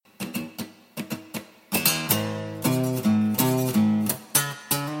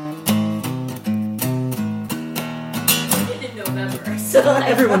So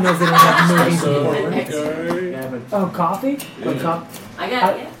everyone knows they don't have movies in Portland. Okay. Oh, coffee? Yeah. I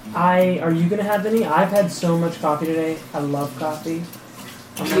got it. Are you gonna have any? I've had so much coffee today. I love coffee.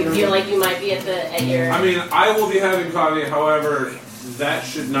 You feel like you might be at your... I mean, I will be having coffee, however, that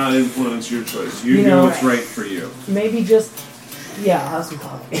should not influence your choice. You do what's right for you. Maybe just... Yeah, I'll have some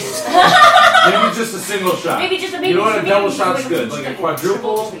coffee. Maybe just a single shot. Maybe just a You know what? A double shot's good. Like a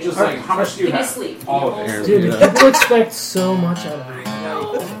quadruple, just like, how much do you have? Sleep. All of it. Dude, people expect so much out of me.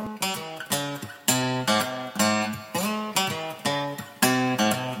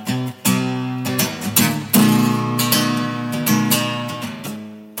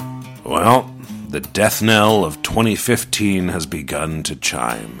 Well, the death knell of 2015 has begun to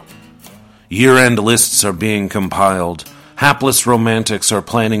chime. Year-end lists are being compiled. Hapless romantics are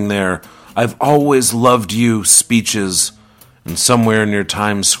planning their "I've always loved you" speeches. And somewhere near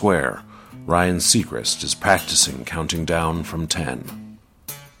Times Square, Ryan Seacrest is practicing counting down from 10.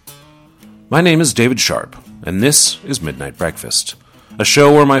 My name is David Sharp, and this is Midnight Breakfast, a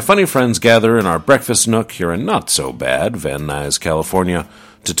show where my funny friends gather in our breakfast nook here in not-so-bad Van Nuys, California,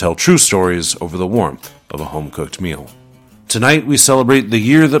 to tell true stories over the warmth of a home-cooked meal. Tonight we celebrate the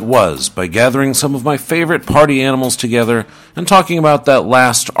year that was by gathering some of my favorite party animals together and talking about that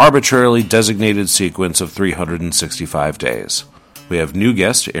last arbitrarily designated sequence of 365 days. We have new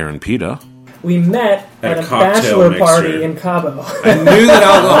guest Aaron Pita. We met at a cocktail bachelor mixer. party in Cabo. I knew that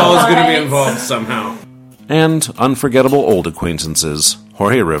alcohol was going to be involved somehow. And unforgettable old acquaintances,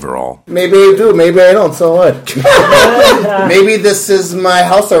 Jorge Riverol. Maybe I do, maybe I don't, so what? Maybe this is my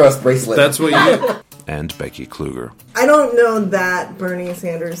house arrest bracelet. That's what you... And Becky Kluger. I don't know that Bernie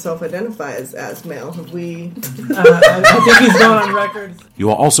Sanders self-identifies as male. Have we... I think he's gone on record. You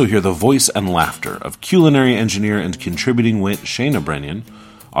will also hear the voice and laughter of culinary engineer and contributing wit Shayna Brennan,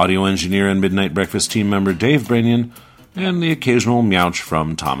 audio engineer and Midnight Breakfast team member Dave Brennan, and the occasional meowch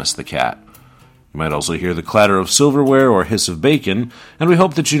from Thomas the Cat. You might also hear the clatter of silverware or hiss of bacon, and we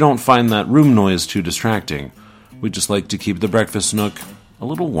hope that you don't find that room noise too distracting. We just like to keep the breakfast nook a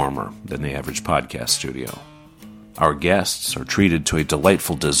little warmer than the average podcast studio. Our guests are treated to a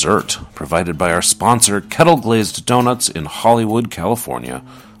delightful dessert provided by our sponsor, Kettle Glazed Donuts in Hollywood, California,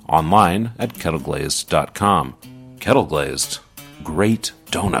 online at kettleglazed.com. Kettle Glazed, great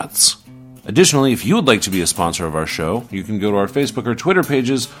donuts. Additionally, if you would like to be a sponsor of our show, you can go to our Facebook or Twitter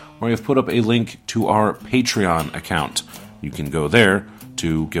pages where we have put up a link to our Patreon account. You can go there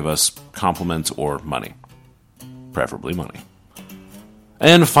to give us compliments or money. Preferably money.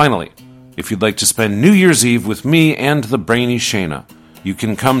 And finally, if you'd like to spend New Year's Eve with me and the brainy Shayna, you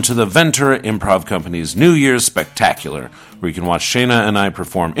can come to the Ventura Improv Company's New Year's Spectacular, where you can watch Shayna and I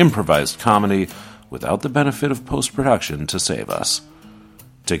perform improvised comedy without the benefit of post-production to save us.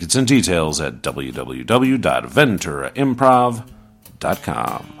 Tickets and details at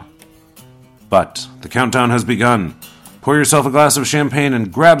www.venturaimprov.com. But the countdown has begun. Pour yourself a glass of champagne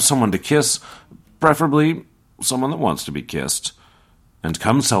and grab someone to kiss, preferably someone that wants to be kissed. And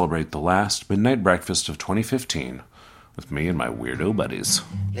come celebrate the last Midnight Breakfast of 2015 with me and my weirdo buddies.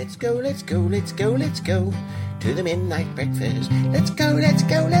 Let's go, let's go, let's go, let's go to the Midnight Breakfast. Let's go, let's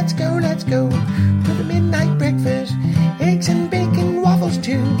go, let's go, let's go to the Midnight Breakfast. Eggs and bacon, waffles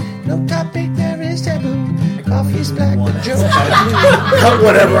too. No topic there is taboo. Coffee's black, the jokes are blue.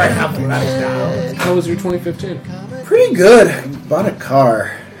 Whatever I have to write down. How was your 2015? Pretty good. Bought a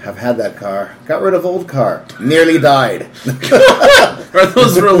car. I've had that car. Got rid of old car. Nearly died. Are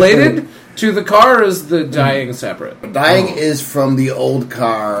those related to the car, or is the dying separate? Dying is from the old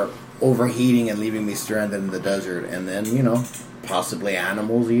car overheating and leaving me stranded in the desert. And then, possibly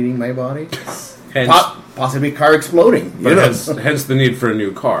animals eating my body. Hence, possibly car exploding. but hence the need for a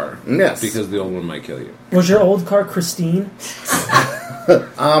new car. Yes. Because the old one might kill you. Was your old car Christine?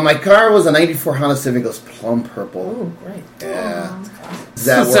 My car was a 94 Honda Civic. It was plum purple. Oh, great. Yeah. It's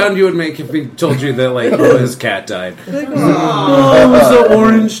the sound you would make if we told you that, his cat died. Oh, it was the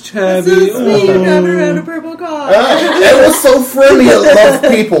orange tabby. So sweet, you never had a purple car. It was so friendly. It loved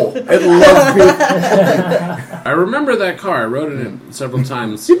people. It loved people. I remember that car. I rode in it several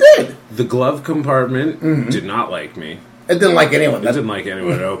times. You did. The glove compartment did not like me. It didn't like anyone. It didn't like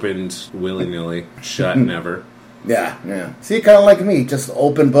anyone. It opened willy-nilly. Shut never. Yeah. See, kind of like me. Just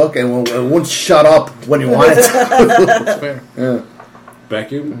open book and it wouldn't shut up when you wanted to. That's fair. Yeah.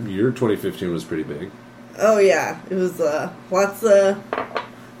 Becky, your 2015 was pretty big. Oh, yeah. It was lots of...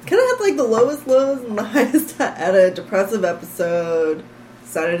 Kind of had the lowest lows and the highest. I had a depressive episode.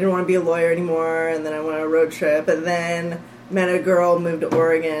 Decided I didn't want to be a lawyer anymore. And then I went on a road trip. And then met a girl, moved to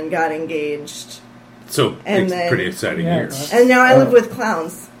Oregon, got engaged. So, And then- pretty exciting year. And now I live with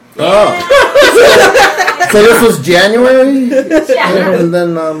clowns. Oh. So this was January? Yeah. And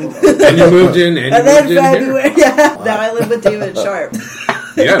then, And you moved in, and you then moved in here. February, yeah. Now I live with David Sharp.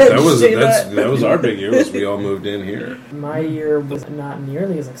 Yeah, that Shayna. was our big year. Was we all moved in here? My year was not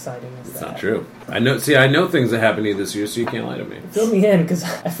nearly as exciting as It's that. not true. I know things that happened to you this year, so you can't lie to me. Fill me in, because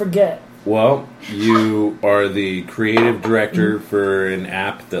I forget. Well, you are the creative director for an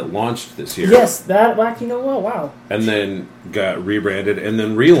app that launched this year. Yes, that, like, you know what? Wow. And then got rebranded and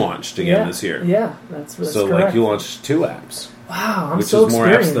then relaunched again this year. Yeah, that's So, correct. like, you launched 2 apps. Wow, I'm which so is more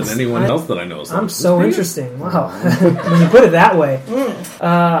apps experienced. than anyone else that I know. I'm so interesting. Wow, when you put it that way,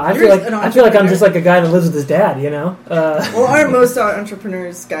 I You're feel an like I'm entrepreneur. just like a guy that lives with his dad. You know. Well, aren't most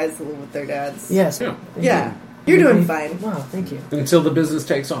entrepreneurs guys that live with their dads? Yes. Yeah. Yeah. You're doing fine. Wow, thank you. Until the business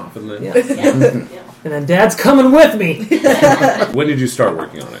takes off, and then Yeah. Yeah. And then Dad's coming with me. when did you start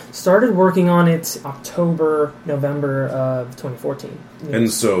working on it? Started working on it October, November of 2014. And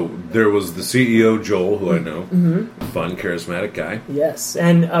so there was the CEO Joel, who I know, fun, charismatic guy. Yes,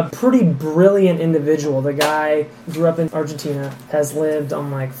 and a pretty brilliant individual. The guy grew up in Argentina, has lived on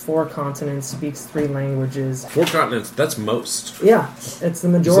like 4 continents, speaks 3 languages. 4 continents. That's most. Yeah, it's the He's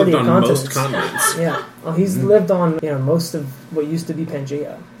majority lived of on continents. most continents. Yeah, well, he's lived on most of what used to be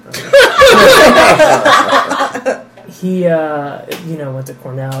Pangea. He, went to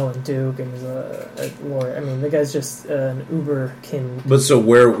Cornell and Duke and was a lawyer. I mean, the guy's just an uber-kin. But so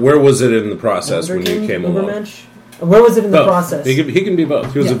where was it in the process when you came along? Ubermensch? Where was it in the Both. process? He can be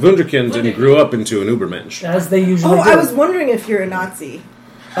both. He was Yeah. a Wunderkind and grew up into an Ubermensch. As they usually Oh, do. I was wondering if you're a Nazi.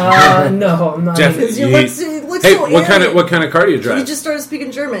 No, I'm not. Definitely. You look Hey, so what kind arrogant. of car do you drive? You just started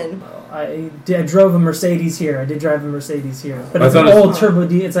speaking German. I drove a Mercedes here. I did drive a Mercedes here. But I it's an thought it was- old turbo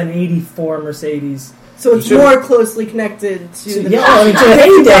D. It's an 84 Mercedes. So it's You should- more closely connected to the Yeah, I mean, Nazi to the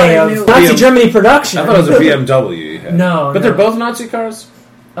heyday I of knew. Nazi Germany production. I thought it was a BMW you had. No, But no. they're both Nazi cars?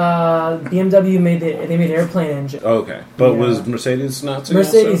 BMW made airplane engine. Okay. But Yeah. was Mercedes Nazi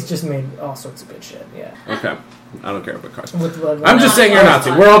Mercedes just made all sorts of good shit. Yeah. also? Okay. I don't care about cars. With, I'm just saying you're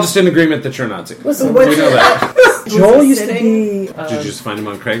Nazi. We're all just in agreement that you're Nazi. Listen, What's We know that. Joel Was it used to sitting? be. Did you just find him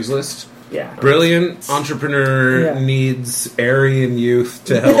on Craigslist? Yeah. Brilliant entrepreneur Yeah. needs Aryan youth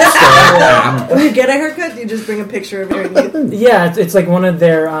to help start app. When you get a haircut, you just bring a picture of your youth. Yeah, it's like one of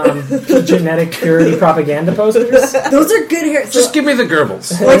their genetic purity propaganda posters. Those are good hair. Just give me the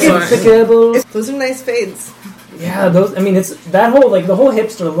Goebbels. Like That's if- fine. Those are nice fades. Yeah, those. I mean, it's that whole the whole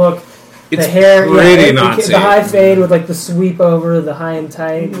hipster look. It's The hair, pretty the Nazi. high fade with like the sweep over, the high and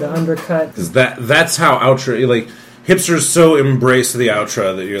tight, the undercut. 'Cause that's how Outra, like, hipsters so embrace the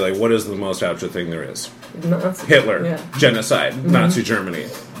Outra that you're like, what is the most Outra thing there is? Hitler, Yeah. genocide, Nazi Germany.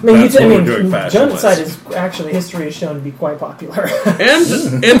 I mean, That's what we're doing fashion genocide wise. is actually history is shown to be quite popular.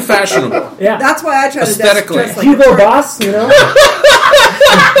 And fashionable. Yeah, That's why I try to Aesthetically. dress like Hugo a Boss,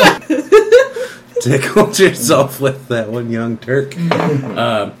 Tickled yourself with that one, young Turk.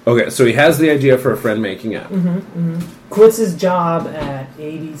 Okay, so he has the idea for a friend-making app. quits his job at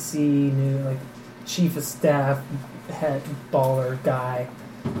ADC, new chief of staff, head baller guy,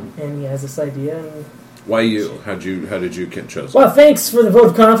 and he has this idea. And Why you? How did you get chosen? well, thanks for the vote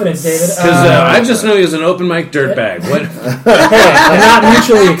of confidence, David. Because I just know he's an open mic dirtbag. What? Hey, I'm not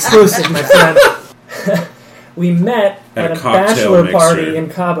mutually exclusive, my friend. We met At at a a cocktail bachelor mixer. party in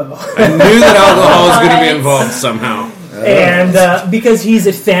Cabo. I knew that alcohol was going to be involved somehow. And because he's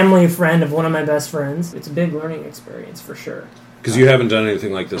a family friend of one of my best friends, it's a big learning experience for sure. Because you haven't done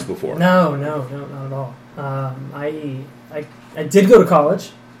anything like this before. No, not at all. I did go to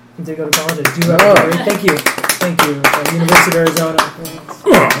college. I do have a degree. Thank you. University of Arizona.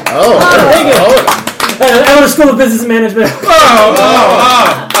 Thank you. I went to School of Business Management.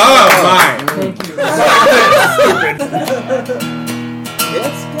 Oh my! Thank you.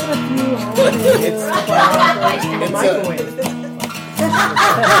 it's Microwave.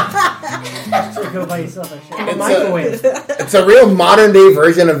 Go by yourself. Microwave. It's a real modern day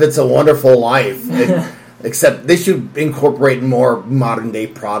version of It's a Wonderful Life. Except they should incorporate more modern day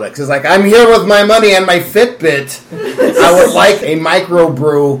products. It's like, I'm here with my money and my Fitbit. I would like a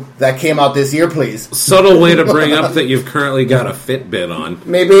microbrew that came out this year, please. Subtle way to bring up that you've currently got a Fitbit on.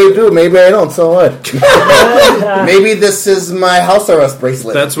 Maybe I do, maybe I don't, so what? Maybe this is my house arrest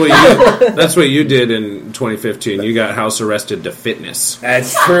bracelet. That's what you did in 2015. You got house arrested to fitness.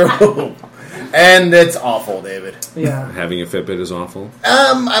 That's true. And it's awful, David. Yeah. Having a Fitbit is awful.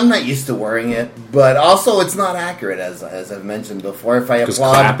 I'm not used to wearing it, but also it's not accurate, as I've mentioned before. If I Because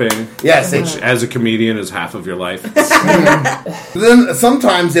applaud, clapping, yes, which as a comedian is half of your life. then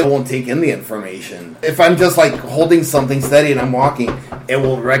sometimes it won't take in the information. If I'm just like holding something steady and I'm walking, it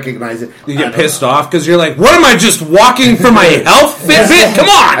will recognize it. You get pissed off because you're like, what am I just walking for my health Fitbit? Come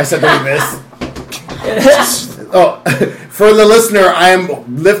on! I said don't miss. Oh, for the listener,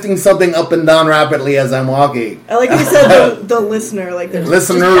 I'm lifting something up and down rapidly as I'm walking. I like you said the listener, like the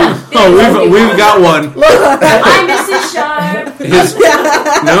Listener. Oh, we've got one. Hi, Mrs. Sharp.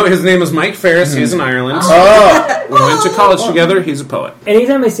 His name is Mike Ferris. He's in Ireland. Oh. We went to college together. He's a poet.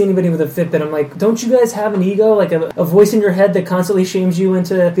 Anytime I see anybody with a Fitbit, I'm like, don't you guys have an ego? Like a voice in your head that constantly shames you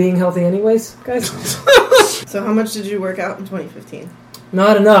into being healthy anyways, guys? So how much did you work out in 2015?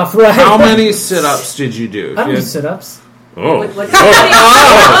 Not enough, right? How many sit-ups did you do? I don't do sit-ups. Oh. So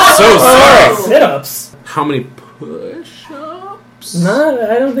sorry. Sit-ups? How many push-ups? No,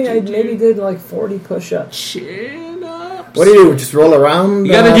 I don't think I maybe did like 40 push-ups. Chin-ups? What do you do? Just roll around?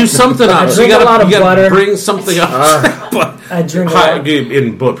 You gotta do something up. I drink a lot of butter. Bring something up. I drink a lot.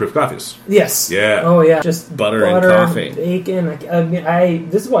 In bulletproof coffees. Yes. Yeah. Oh yeah. Just butter and coffee. Bacon.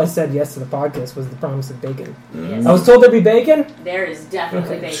 This is why I said yes to the podcast was the promise of bacon. Yes. I was told there'd be bacon. There is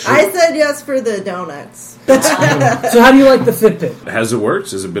definitely bacon. I said yes for the donuts. So how do you like the Fitbit? Has it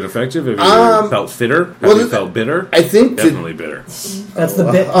worked? Has it been effective? Have you felt fitter? Have you felt bitter? I think definitely bitter. That's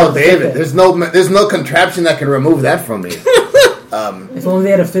the bit. Oh, David, there's no contraption that can remove that from me. If only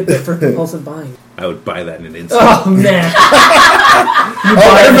they had a Fitbit for compulsive buying. I would buy that in an instant. Oh man! You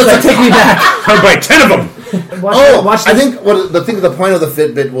buy it, like, take me back. I would buy 10 of them. Watch I think the point of the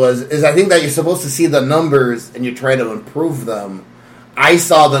Fitbit is I think that you're supposed to see the numbers and you try to improve them. I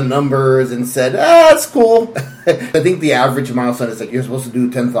saw the numbers and said, that's cool. I think the average milestone is like you're supposed to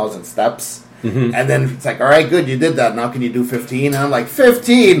do 10,000 steps. Mm-hmm. And then it's like, all right, good, you did that. Now can you do 15? And I'm like,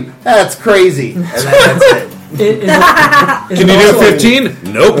 15? That's crazy. And then that's it. Can you do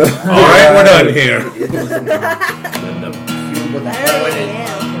 15? Nope. All right, we're done here.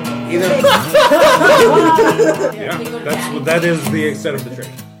 That is the extent of the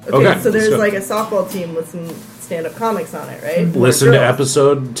trick. Okay, so there's like a softball team with some stand-up comics on it, right? Listen to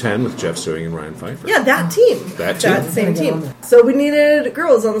episode 10 with Jeff Stewing and Ryan Pfeiffer. Yeah, that team. That same team. So we needed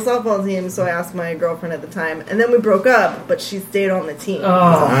girls on the softball team, so I asked my girlfriend at the time, and then we broke up, but she stayed on the team.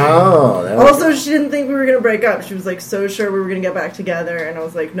 Also, she didn't think we were going to break up. She was like so sure we were going to get back together, and I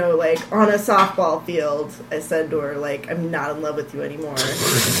was like, no, like on a softball field, I said to her, like, I'm not in love with you anymore.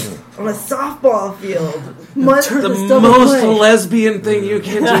 On a softball field. The most lesbian thing you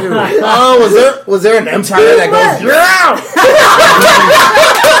can do. Was there an empire that goes,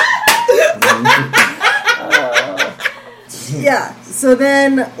 yeah. So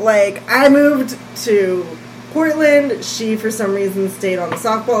then, like, I moved to Portland. She, for some reason, stayed on the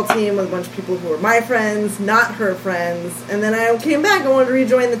softball team with a bunch of people who were my friends, not her friends. And then I came back. I wanted to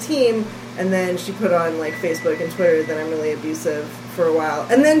rejoin the team. And then she put on, like, Facebook and Twitter that I'm really abusive for a while.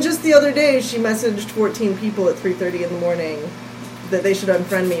 And then just the other day, she messaged 14 people at 3:30 in the morning that they should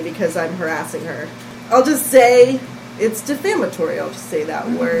unfriend me because I'm harassing her. I'll just say it's defamatory. I'll just say that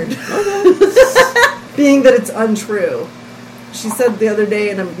word. Being that it's untrue. She said the other day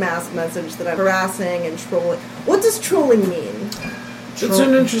in a mass message that I'm harassing and trolling. What does trolling mean? It's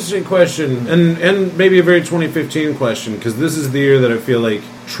an interesting question, and maybe a very 2015 question, because this is the year that I feel like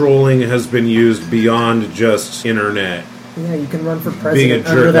trolling has been used beyond just internet. Yeah, you can run for Being a president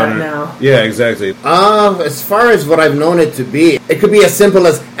jerk under that on it. now. Yeah, exactly. as far as what I've known it to be, it could be as simple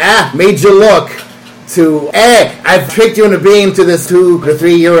as, made you look, to, I've tricked you into being into this 2 to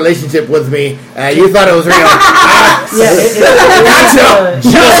 3 year relationship with me. You thought it was real. Just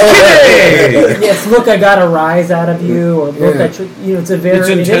kidding! Yes, look, I got a rise out of you, or look, it's a very... It's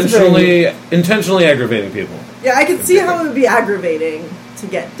intentionally aggravating people. Yeah, I could see how it would be aggravating to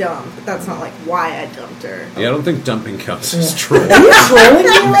get dumped, but that's not like why I dumped her. Yeah, I don't think dumping counts as trolling. Are you trolling me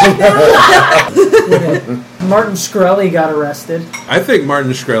right now? Martin Shkreli got arrested. I think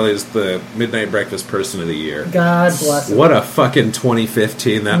Martin Shkreli is the Midnight Breakfast Person of the Year. God bless him. What a fucking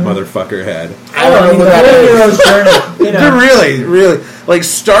 2015 that motherfucker had. I don't know what that is. Journey, you know. Really. Like,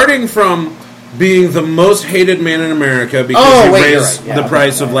 starting from being the most hated man in America because he raised the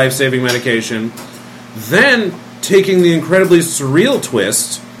price of life-saving medication, then taking the incredibly surreal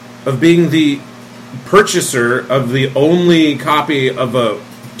twist of being the purchaser of the only copy of a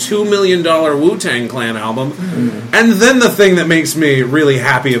 $2 million Wu-Tang Clan album, and then the thing that makes me really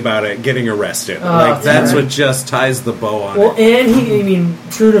happy about it, getting arrested. That's what just ties the bow on it. And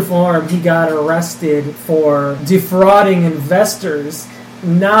true to form, he got arrested for defrauding investors,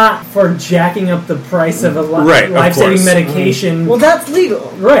 not for jacking up the price of a life-saving medication. Well, that's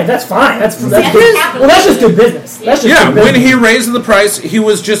legal. Right, that's fine. That's good. Well, that's just good business. That's just good business. When he raised the price, he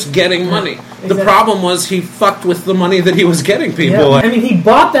was just getting money. Exactly. The problem was he fucked with the money that he was getting people. Yeah. He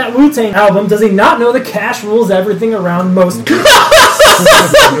bought that Wu-Tang album. Does he not know the cash rules everything around most people?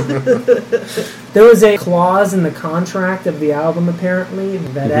 There was a clause in the contract of the album, apparently,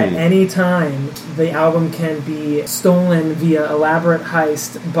 that at any time the album can be stolen via elaborate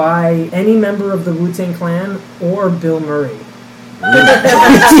heist by any member of the Wu-Tang Clan or Bill Murray.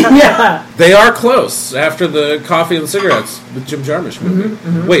 Yeah. They are close after the Coffee and Cigarettes with Jim Jarmusch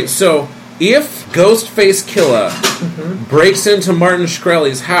movie. Wait, so if Ghostface Killah breaks into Martin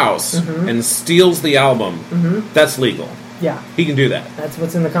Shkreli's house and steals the album, that's legal. Yeah. He can do that. That's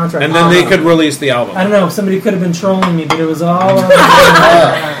what's in the contract. And then they could release the album. I don't know. Somebody could have been trolling me, but it was all...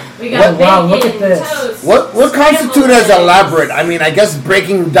 We got bacon, look at this. toast. What constitutes as elaborate? I mean, I guess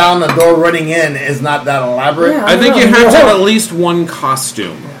breaking down the door, running in is not that elaborate. Yeah, I think you have to have at least one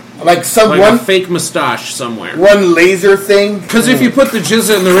costume. Like a fake mustache somewhere. One laser thing? Because if you put the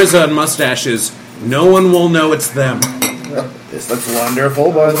Jizza and the RZA on mustaches, no one will know it's them. This looks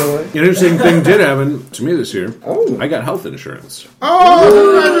wonderful, by the way. An interesting thing did happen to me this year. Oh. I got health insurance.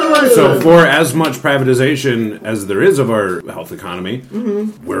 Oh, congratulations. So for as much privatization as there is of our health economy,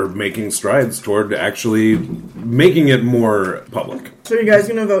 we're making strides toward actually making it more public. So you guys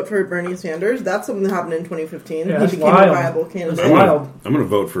going to vote for Bernie Sanders? That's something that happened in 2015. Yeah, he became wild. a viable candidate. That's wild. I'm going to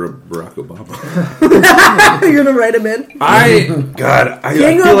vote for Barack Obama. You're going to write him in? I King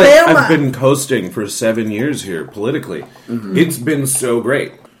feel like Obama. I've been coasting for 7 years here politically. It's been so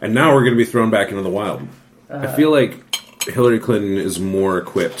great. And now we're going to be thrown back into the wild. I feel like Hillary Clinton is more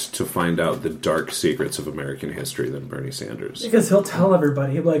equipped to find out the dark secrets of American history than Bernie Sanders. Because he'll tell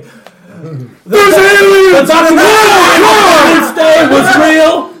everybody. He'll be like, there's aliens! This day was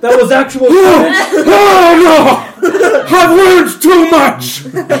real! That was actual footage! Oh no! I've learned too much!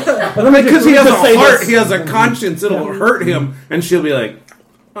 Because he has a heart, he has a conscience, it'll hurt him. And she'll be like,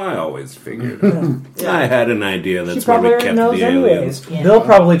 I always figured. I had an idea that's where we kept the aliens. Yeah. Bill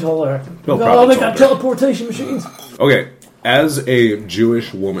probably told her. They got teleportation machines. Okay, as a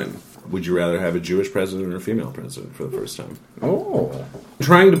Jewish woman, would you rather have a Jewish president or a female president for the first time? Oh.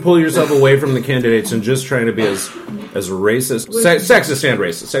 Trying to pull yourself away from the candidates and just trying to be as racist, sexist and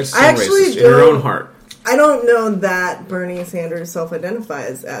racist, in your own heart. I don't know that Bernie Sanders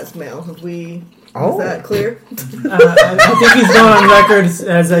self-identifies as male. Have we... Is that clear? I think he's going on record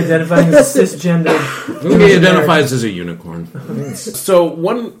as identifying as cisgender. He identifies as a unicorn. So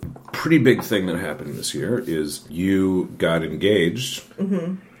one pretty big thing that happened this year is you got engaged,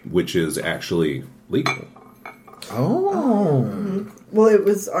 which is actually legal. Oh. Well, it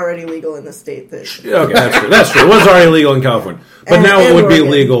was already legal in the state that... Okay, that's true. It was already legal in California. But now it would be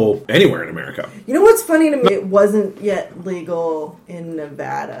legal anywhere in America. You know what's funny to me? It wasn't yet legal in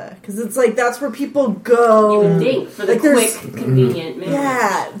Nevada. Because it's like, that's where people go. You would think, for the quick, convenient marriage.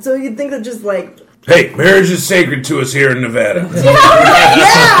 Yeah, so you'd think of just like... Hey, marriage is sacred to us here in Nevada.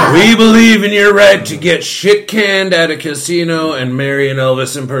 Yeah! We believe in your right to get shit canned at a casino and marry an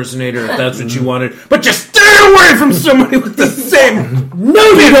Elvis impersonator if that's what you wanted. But just stay away from somebody with the same... No,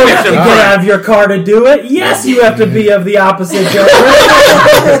 you don't have to get out of your car to do it. Yes, you have to be of the opposite gender.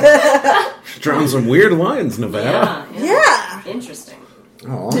 Drawing some weird lines, Nevada. Yeah. Interesting.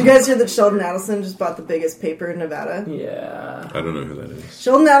 Did you guys hear that Sheldon Adelson just bought the biggest paper in Nevada? Yeah. I don't know who that is.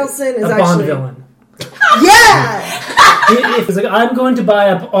 Sheldon Adelson is a Bond villain. Yeah! He's like, I'm going to buy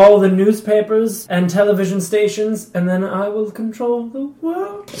up all the newspapers and television stations, and then I will control the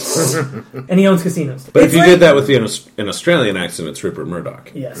world. And he owns casinos. But if you did that with an Australian accent, it's Rupert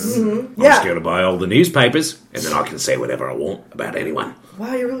Murdoch. Yes. I'm just going to buy all the newspapers, and then I can say whatever I want about anyone.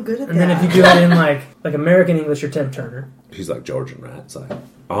 Wow, you're real good at that. And then if you do it in like American English, you're Ted Turner. He's like Georgian, right? It's like,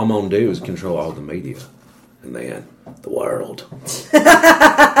 all I'm going to do is control all the media. And then the world.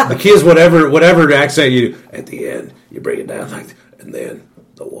 The key is whatever accent you do. At the end, you bring it down like, and then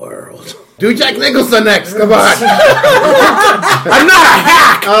the world. Do Jack Nicholson next. Come on. I'm not a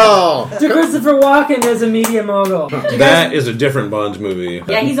hack. Oh. Do Christopher Walken as a media mogul. That is a different Bond movie.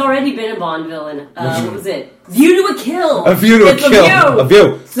 Yeah, he's already been a Bond villain. What was it? View to a Kill. A View to a Kill. A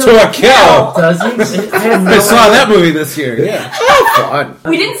View to a Kill. Does he? I saw that movie this year. Yeah. Fun.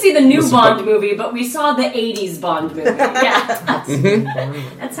 We didn't see the new Bond movie, but we saw the 80s Bond movie. Yeah.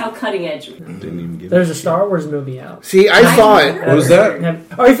 That's how cutting edge we are. There's a Star Wars movie out. See, I saw it. What was that?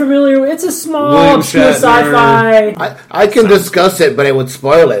 Are you familiar? It's a small, William obscure Shatner. sci-fi. I can discuss it, but it would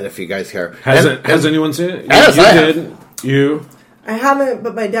spoil it if you guys care. Has anyone seen it? Yes, you I did. have. You. I haven't,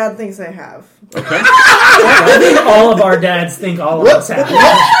 but my dad thinks I have. Okay. I think all of our dads think all of us have.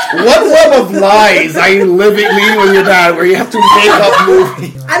 What web of lies are you living with your dad where you have to make up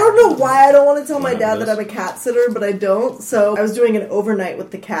movies? I don't know why I don't want to tell my dad that I'm a cat sitter, but I don't. So I was doing an overnight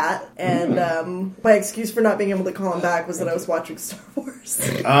with the cat, and my excuse for not being able to call him back was that I was watching Star Wars.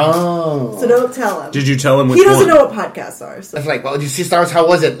 Oh. So don't tell him. Did you tell him which He doesn't one? know what podcasts are. So. It's like, well, did you see Star Wars? How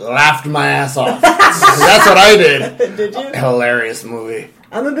was it? Laughed my ass off. That's what I did. Did you? Hilarious movie.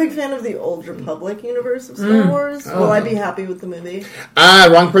 I'm a big fan of the Old Republic universe of Star Wars. Will I be happy with the movie?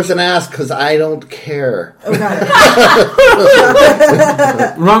 Wrong person asked, because I don't care. Okay.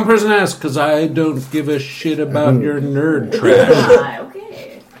 Wrong person asked, because I don't give a shit about your nerd trash.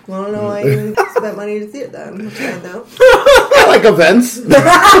 Okay. Well, I don't know why you spent money to see it then. Which I know. I like events.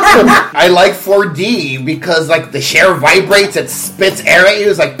 I like 4D because like the chair vibrates, it spits air at you.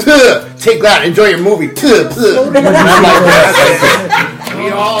 It's like, take that, enjoy your movie. And I'm like, yes. We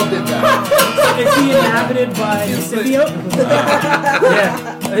all did that. Is he inhabited by the symbiote?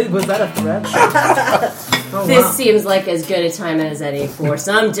 Yeah. Was that a threat? Oh, This wow. seems like as good a time as any for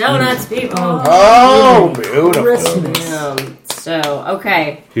some donuts, people. Oh, beautiful.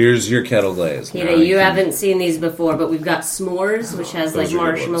 Okay. Here's your kettle glaze. Hita, you haven't seen these before, but we've got s'mores, which has Those like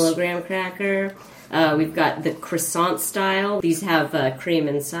are good marshmallow ones. graham cracker. We've got the croissant style. These have cream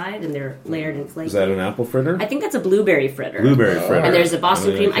inside, and they're layered and flaky. Is that an apple fritter? I think that's a blueberry fritter. Blueberry fritter. And there's a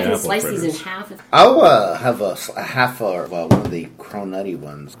Boston I cream. like I can apple slice fritters. these in half. I'll have a half one of the cronutty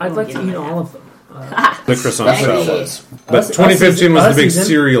ones. I'd like to eat all of them. The croissant style was. But Us- 2015 was the big us-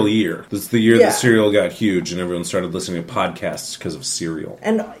 cereal year. This is the year Yeah. that cereal got huge and everyone started listening to podcasts because of cereal.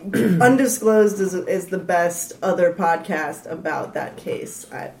 And Undisclosed is the best other podcast about that case,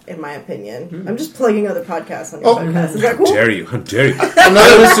 in my opinion. I'm just plugging other podcasts on your podcast. Is that cool? How dare you? How dare you?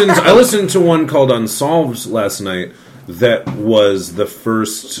 I listened to one called Unsolved last night that was the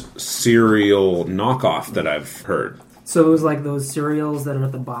first cereal knockoff that I've heard. So it was like those cereals that are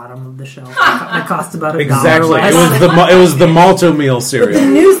at the bottom of the shelf. That cost about $1 Exactly. less. It was the Malto meal cereal.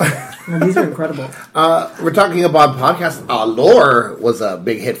 Well, these are incredible. We're talking about podcasts. Lore was a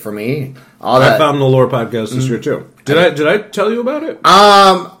big hit for me. I found the Lore podcast this year too. Did I tell you about it?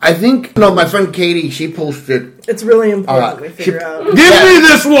 I think my friend Katie, she posted. It's really important we figure out. Give me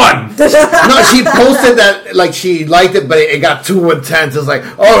this one. No, she posted that like she liked it, but it got too intense. It's like,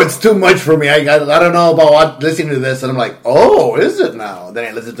 oh, it's too much for me. I don't know about listening to this, and I'm like, oh, is it now?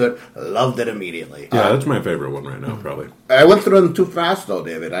 Then I listened to it, loved it immediately. Yeah, that's my favorite one right now, probably. I went through them too fast though,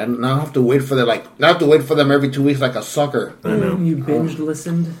 David. I now have to wait for them. I have to wait for them every 2 weeks like a sucker. I know. You binge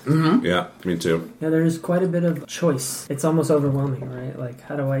listened. Yeah, me too. Yeah, there's quite a bit of choice. It's almost overwhelming, right? Like,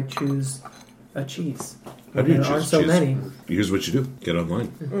 how do I choose a cheese? How do you There choose aren't so cheese? many. Here's what you do. Get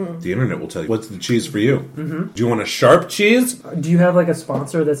online. The internet will tell you what's the cheese for you. Do you want a sharp cheese? Do you have like a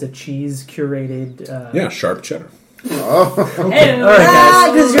sponsor that's a cheese curated? Yeah, sharp cheddar. All right,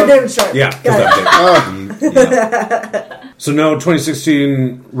 guys. Because you're David Sharp. Yeah. So no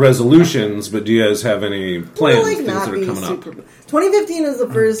 2016 resolutions, but do you guys have any plans, things that are coming up? 2015 is the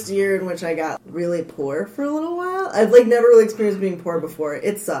first year in which I got really poor for a little while. I've never really experienced being poor before.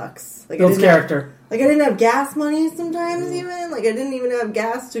 It sucks. Builds character. I didn't have gas money sometimes even. I didn't even have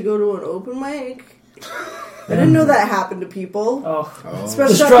gas to go to an open mic. I didn't know that happened to people. The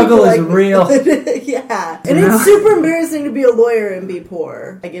struggle is real. Yeah. And it's super embarrassing to be a lawyer and be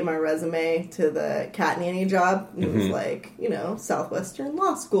poor. I gave my resume to the cat nanny job. And it was like, Southwestern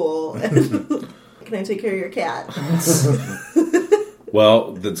Law School. And can I take care of your cat?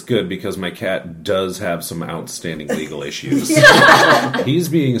 Well, that's good because my cat does have some outstanding legal issues. He's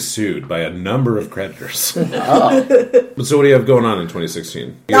being sued by a number of creditors. So what do you have going on in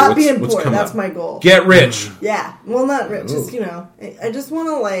 2016? Not being poor. coming That's up? my goal. Get rich. Yeah. Well, not rich. Just, I just want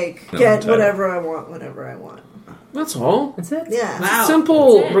to, get whatever I want whenever I want. That's all. That's it. Yeah.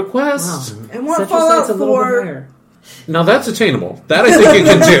 Simple request. I want Set your Fallout sights a little bit 4. higher. Now that's attainable. That I think you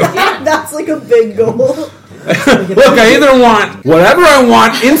can do. That's a big goal. Look, I either want whatever I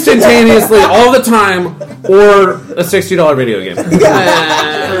want instantaneously all the time or a $60 video game. Are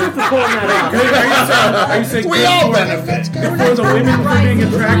you saying We all benefit. for the women for being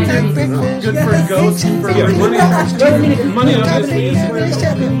attractive, good for ghosts, for money obviously is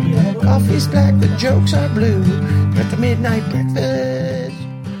Coffee's black, the jokes are blue. At the midnight breakfast.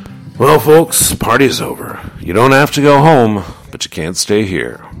 Well, folks, party's over. You don't have to go home, but you can't stay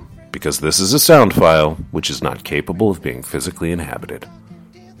here. Because this is a sound file which is not capable of being physically inhabited.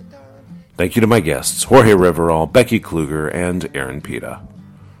 Thank you to my guests, Jorge Riverol, Becky Kluger, and Aaron Pita.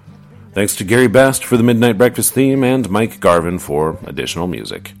 Thanks to Gary Best for the Midnight Breakfast theme and Mike Garvin for additional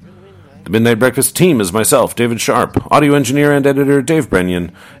music. The Midnight Breakfast team is myself, David Sharp, audio engineer and editor Dave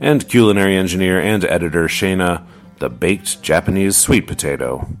Brennan, and culinary engineer and editor Shayna, the baked Japanese sweet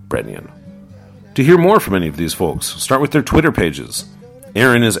potato, Brennan. To hear more from any of these folks, start with their Twitter pages.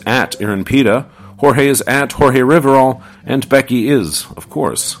 Aaron is at Aaron Pita, Jorge is at Jorge Riverall, and Becky is, of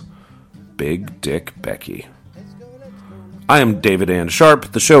course, Big Dick Becky. I am David Ann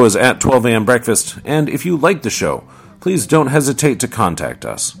Sharp. The show is at 12 a.m. Breakfast, and if you like the show, please don't hesitate to contact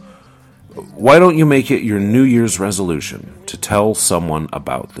us. Why don't you make it your New Year's resolution to tell someone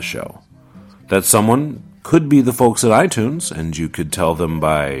about the show? That someone could be the folks at iTunes, and you could tell them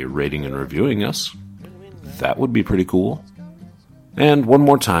by rating and reviewing us. That would be pretty cool. And one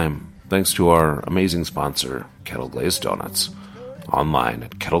more time, thanks to our amazing sponsor, Kettle Glazed Donuts, online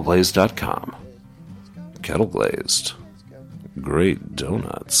at kettleglazed.com. Kettle Glazed. Great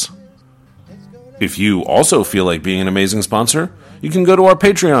donuts. If you also feel like being an amazing sponsor, you can go to our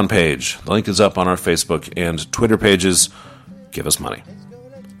Patreon page. The link is up on our Facebook and Twitter pages. Give us money.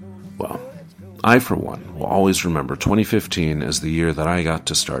 Well, I, for one, will always remember 2015 as the year that I got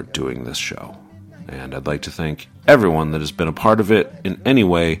to start doing this show. And I'd like to thank everyone that has been a part of it in any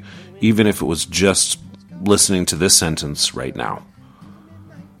way, even if it was just listening to this sentence right now.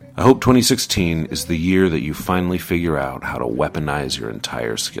 I hope 2016 is the year that you finally figure out how to weaponize your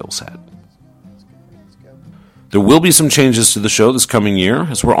entire skill set. There will be some changes to the show this coming year,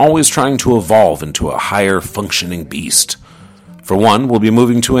 as we're always trying to evolve into a higher functioning beast. For one, we'll be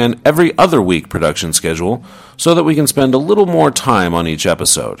moving to an every other week production schedule so that we can spend a little more time on each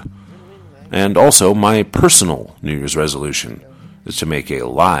episode. And also, my personal New Year's resolution is to make a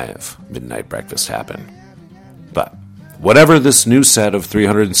live Midnight Breakfast happen. But whatever this new set of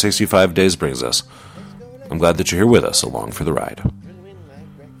 365 days brings us, I'm glad that you're here with us along for the ride.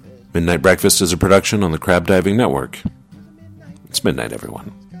 Midnight Breakfast is a production on the Crab Diving Network. It's midnight,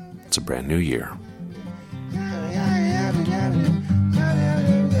 everyone. It's a brand new year.